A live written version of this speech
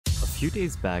few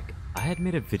days back, I had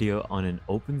made a video on an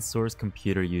open source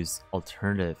computer use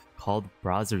alternative called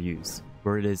browser use,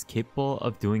 where it is capable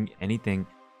of doing anything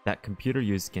that computer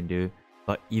use can do,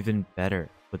 but even better,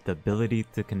 with the ability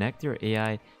to connect your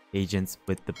AI agents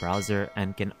with the browser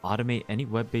and can automate any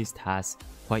web-based tasks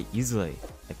quite easily,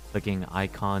 like clicking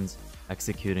icons,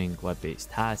 executing web-based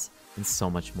tasks, and so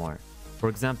much more. For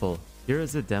example, here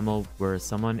is a demo where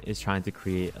someone is trying to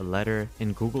create a letter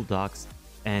in Google Docs,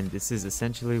 and this is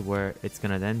essentially where it's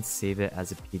gonna then save it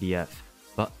as a PDF.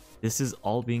 But this is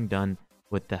all being done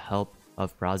with the help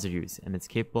of browser use, and it's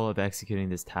capable of executing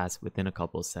this task within a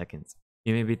couple of seconds.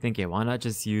 You may be thinking, why not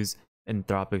just use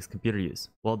Anthropic's computer use?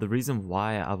 Well, the reason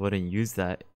why I wouldn't use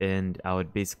that and I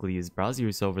would basically use browser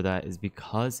use over that is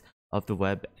because of the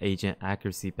web agent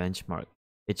accuracy benchmark.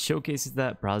 It showcases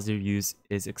that browser use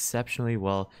is exceptionally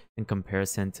well in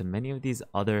comparison to many of these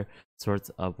other sorts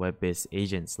of web-based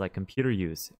agents like computer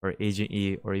use or Agent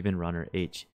E or even Runner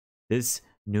H. This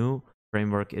new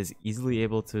framework is easily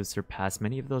able to surpass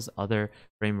many of those other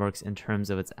frameworks in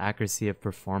terms of its accuracy of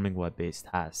performing web-based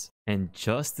tasks. And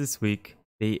just this week,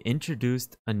 they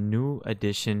introduced a new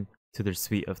addition to their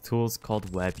suite of tools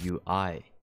called Web UI.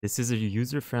 This is a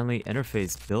user-friendly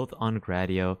interface built on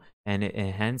Gradio, and it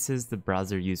enhances the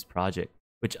browser use project,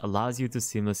 which allows you to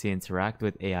seamlessly interact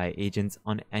with AI agents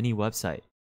on any website.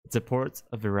 It supports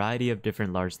a variety of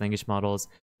different large language models,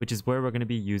 which is where we're going to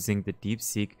be using the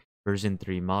Deepseek version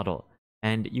 3 model.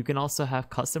 And you can also have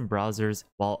custom browsers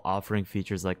while offering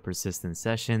features like persistent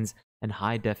sessions and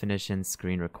high-definition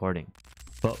screen recording.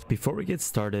 But before we get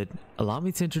started, allow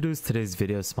me to introduce today's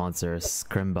video sponsor,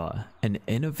 Scrimba, an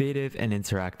innovative and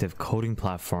interactive coding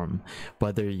platform.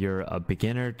 Whether you're a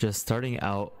beginner just starting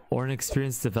out or an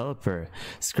experienced developer,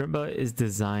 Scrimba is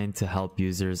designed to help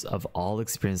users of all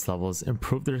experience levels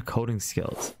improve their coding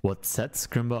skills. What sets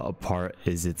Scrimba apart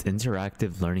is its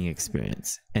interactive learning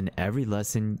experience. In every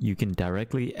lesson, you can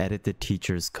directly edit the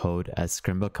teacher's code, as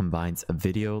Scrimba combines a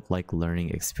video-like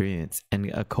learning experience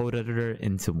and a code editor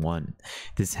into one.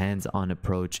 This hands-on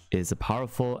approach is a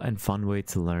powerful and fun way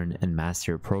to learn and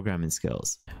master your programming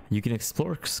skills. You can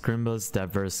explore Scrimba's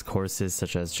diverse courses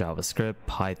such as JavaScript,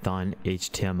 Python,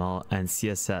 HTML, and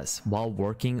CSS while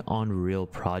working on real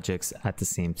projects at the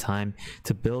same time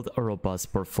to build a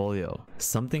robust portfolio.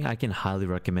 Something I can highly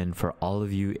recommend for all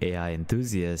of you AI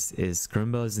enthusiasts is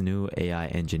Scrimba's new AI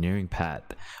engineering path,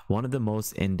 one of the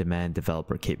most in-demand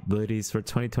developer capabilities for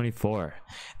 2024.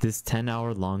 This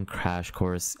 10-hour-long crash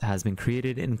course has been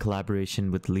created in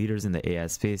collaboration with leaders in the AI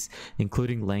space,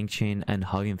 including LangChain and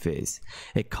Hugging Face.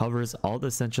 It covers all the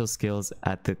essential skills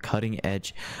at the cutting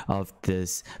edge of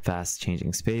this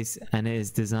fast-changing space, and it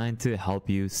is designed to help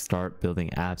you start building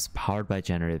apps powered by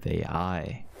generative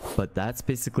AI. But that's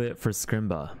basically it for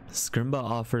Scrimba. Scrimba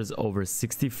offers over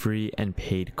 60 free and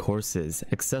paid courses,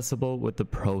 accessible with the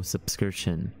Pro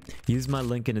subscription. Use my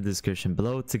link in the description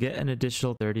below to get an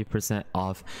additional 30%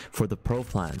 off for the Pro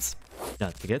plans. Now,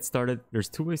 to get started, there's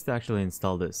two ways to actually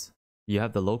install this. You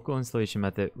have the local installation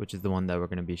method, which is the one that we're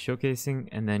going to be showcasing,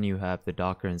 and then you have the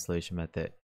Docker installation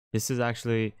method. This is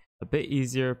actually a bit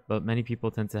easier, but many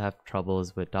people tend to have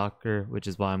troubles with Docker, which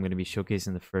is why I'm going to be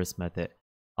showcasing the first method.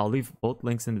 I'll leave both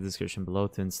links in the description below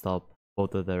to install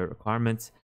both of the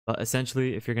requirements. But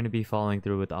essentially, if you're going to be following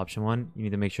through with option 1, you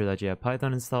need to make sure that you have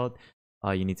Python installed.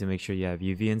 You need to make sure you have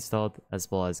UV installed,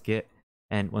 as well as Git.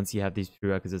 And once you have these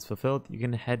prerequisites fulfilled, you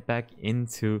can head back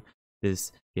into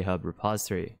this GitHub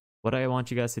repository. What I want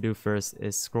you guys to do first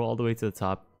is scroll all the way to the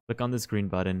top, click on this green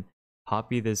button,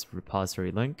 copy this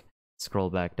repository link, scroll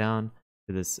back down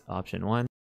to this option 1.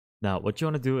 Now, what you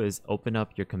want to do is open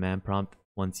up your command prompt.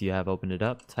 Once you have opened it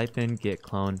up, type in git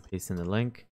clone, paste in the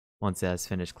link. Once it has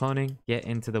finished cloning, get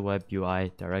into the web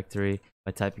UI directory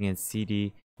by typing in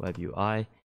cd web UI.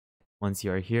 Once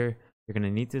you are here, you're going to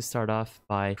need to start off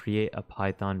by create a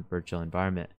Python virtual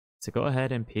environment. So go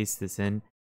ahead and paste this in.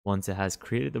 Once it has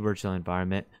created the virtual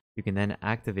environment, you can then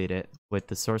activate it with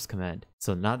the source command.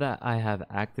 So now that I have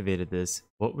activated this,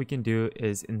 what we can do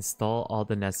is install all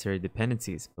the necessary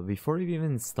dependencies. But before we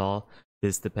even install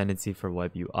this dependency for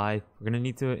web UI, we're going to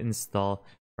need to install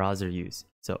browser use.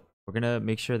 So we're going to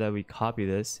make sure that we copy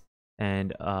this,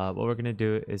 and what we're going to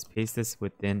do is paste this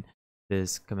within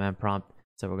this command prompt.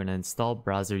 So we're going to install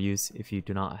browser use. If you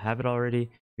do not have it already,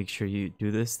 make sure you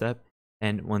do this step.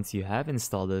 And once you have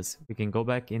installed this, we can go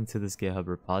back into this GitHub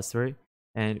repository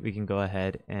and we can go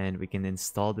ahead and we can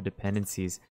install the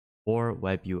dependencies for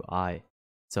web UI.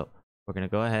 So we're going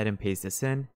to go ahead and paste this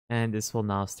in, and this will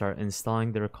now start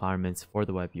installing the requirements for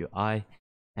the web UI.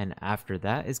 And after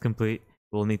that is complete,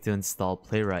 we'll need to install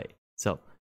Playwright. So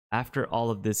after all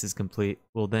of this is complete,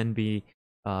 we'll then be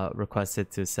request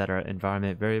it to set our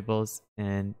environment variables,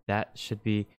 and that should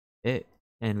be it.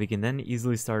 And we can then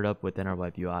easily start up within our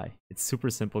web UI. It's super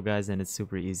simple, guys, and it's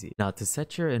super easy. Now, to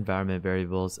set your environment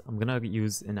variables, I'm gonna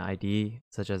use an ID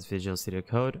such as Visual Studio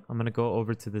Code. I'm gonna go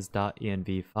over to this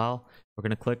 .env file. We're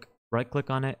gonna right click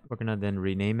on it. We're gonna then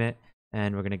rename it,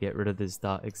 and we're gonna get rid of this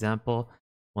 .example.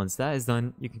 Once that is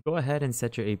done, you can go ahead and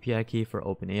set your API key for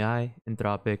OpenAI,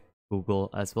 Anthropic,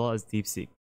 Google, as well as Deepseek.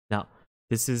 Now,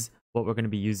 this is what we're going to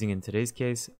be using in today's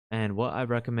case, and what I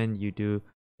recommend you do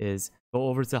is go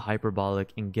over to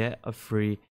Hyperbolic and get a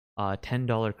free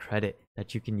 $10 credit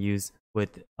that you can use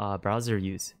with browser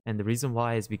use. And the reason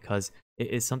why is because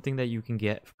it is something that you can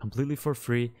get completely for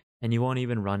free, and you won't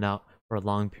even run out for a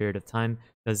long period of time,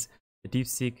 because the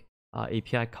Deepseek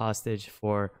API costage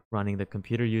for running the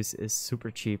computer use is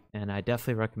super cheap, and I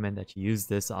definitely recommend that you use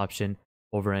this option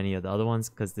over any of the other ones,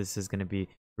 because this is going to be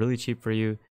really cheap for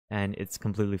you and it's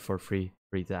completely for free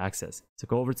to access. So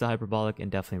go over to Hyperbolic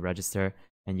and definitely register,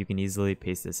 and you can easily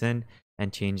paste this in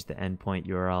and change the endpoint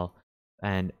URL,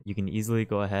 and you can easily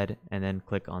go ahead and then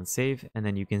click on save, and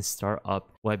then you can start up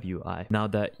web UI. Now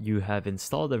that you have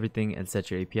installed everything and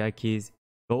set your API keys,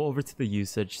 go over to the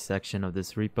usage section of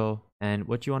this repo, and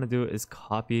what you want to do is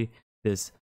copy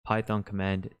this Python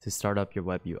command to start up your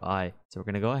web UI. So we're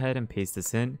going to go ahead and paste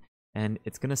this in, and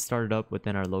it's going to start it up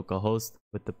within our local host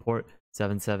with the port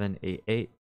 7788.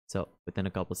 So within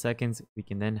a couple seconds, we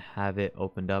can then have it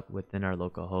opened up within our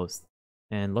local host.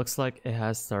 And looks like it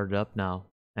has started up now.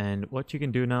 And what you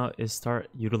can do now is start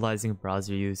utilizing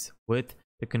browser use with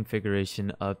the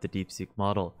configuration of the Deepseek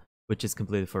model, which is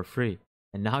completely for free.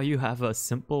 And now you have a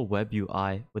simple web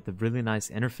UI with a really nice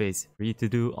interface for you to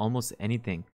do almost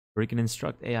anything, where you can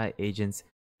instruct AI agents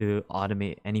to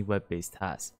automate any web-based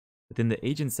task. Within the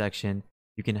agent section,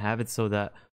 you can have it so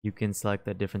that you can select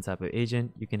a different type of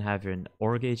agent. You can have an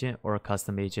org agent or a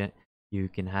custom agent. You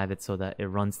can have it so that it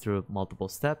runs through multiple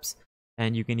steps,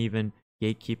 and you can even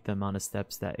gatekeep the amount of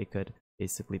steps that it could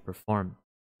basically perform.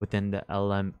 Within the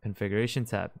LLM configuration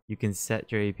tab, you can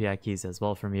set your API keys as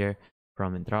well from here,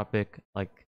 from Anthropic,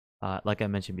 like I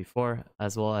mentioned before,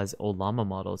 as well as Ollama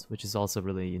models, which is also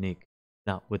really unique.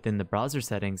 Now, within the browser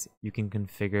settings, you can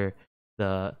configure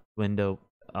the window,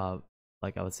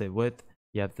 like I would say width.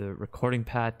 You have the recording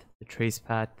path, the trace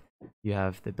path. You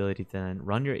have the ability to then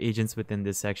run your agents within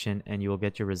this section, and you will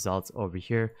get your results over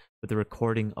here with the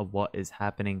recording of what is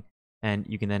happening. And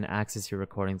you can then access your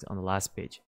recordings on the last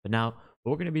page. But now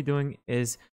what we're going to be doing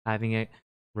is having a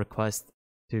request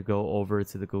to go over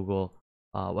to the Google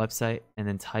website and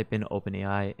then type in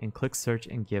OpenAI and click search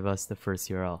and give us the first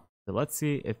URL. So let's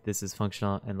see if this is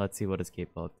functional, and let's see what it's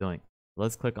capable of doing.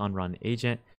 Let's click on run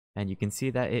agent, and you can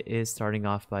see that it is starting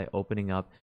off by opening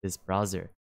up this browser,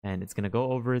 and it's going to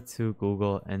go over to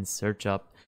Google and search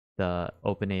up the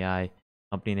OpenAI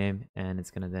company name, and it's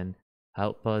going to then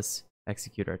help us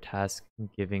execute our task,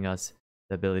 giving us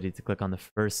the ability to click on the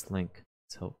first link.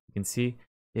 So you can see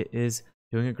it is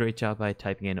doing a great job by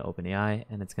typing in OpenAI,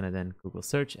 and it's going to then Google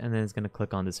search, and then it's going to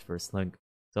click on this first link.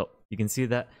 So you can see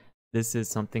that this is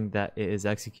something that it is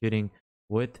executing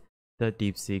with the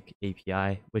Deepseek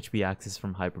API, which we access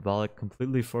from Hyperbolic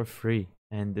completely for free.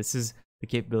 And this is the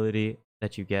capability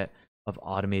that you get of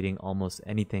automating almost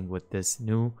anything with this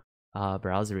new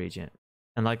browser agent.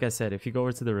 And like I said, if you go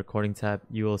over to the recording tab,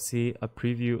 you will see a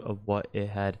preview of what it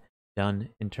had done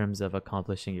in terms of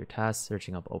accomplishing your task,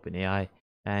 searching up OpenAI.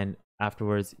 And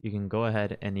afterwards, you can go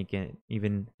ahead and you can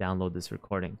even download this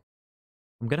recording.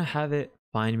 I'm going to have it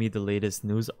find me the latest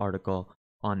news article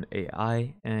on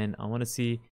AI, and I want to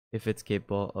see if it's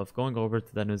capable of going over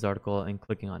to that news article and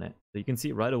clicking on it. So you can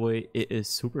see right away, it is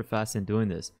super fast in doing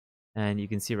this. And you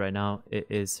can see right now, it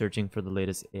is searching for the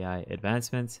latest AI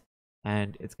advancements,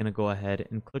 and it's going to go ahead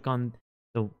and click on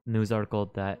the news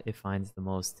article that it finds the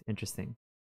most interesting.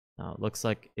 Now, it looks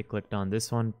like it clicked on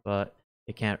this one, but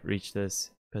it can't reach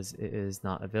this because it is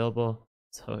not available.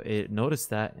 So it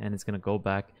noticed that, and it's going to go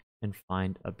back and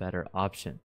find a better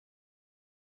option.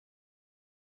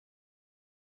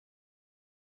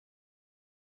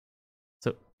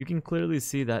 So you can clearly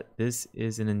see that this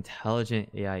is an intelligent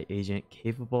AI agent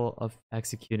capable of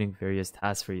executing various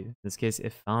tasks for you. In this case,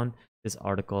 it found this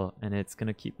article, and it's going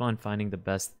to keep on finding the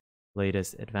best,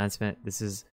 latest advancement. This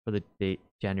is for the date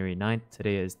January 9th.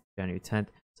 Today is January 10th.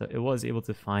 So it was able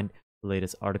to find the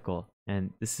latest article.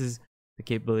 And this is the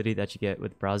capability that you get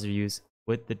with browser use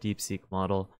with the Deepseek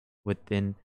model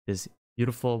within this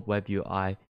beautiful web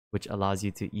UI, which allows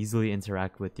you to easily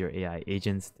interact with your AI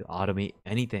agents to automate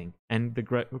anything. And the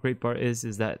great part is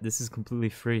that this is completely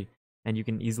free, and you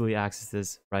can easily access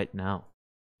this right now.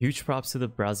 Huge props to the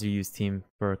Browser Use team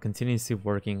for continuously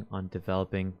working on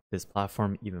developing this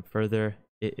platform even further.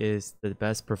 It is the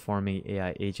best performing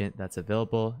AI agent that's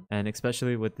available, and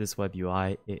especially with this web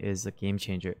UI, it is a game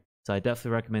changer. So I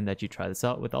definitely recommend that you try this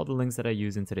out with all the links that I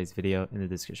use in today's video in the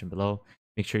description below.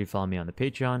 Make sure you follow me on the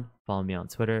Patreon, follow me on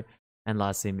Twitter, and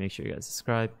lastly, make sure you guys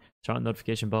subscribe, turn on the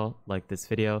notification bell, like this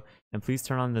video, and please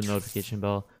turn on the notification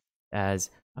bell as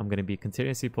I'm going to be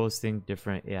continuously posting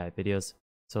different AI videos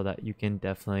so that you can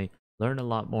definitely learn a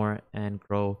lot more and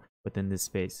grow within this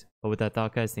space. But with that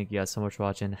thought, guys, thank you guys so much for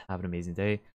watching. Have an amazing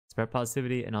day. Spread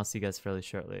positivity, and I'll see you guys fairly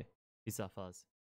shortly. Peace out, fellas.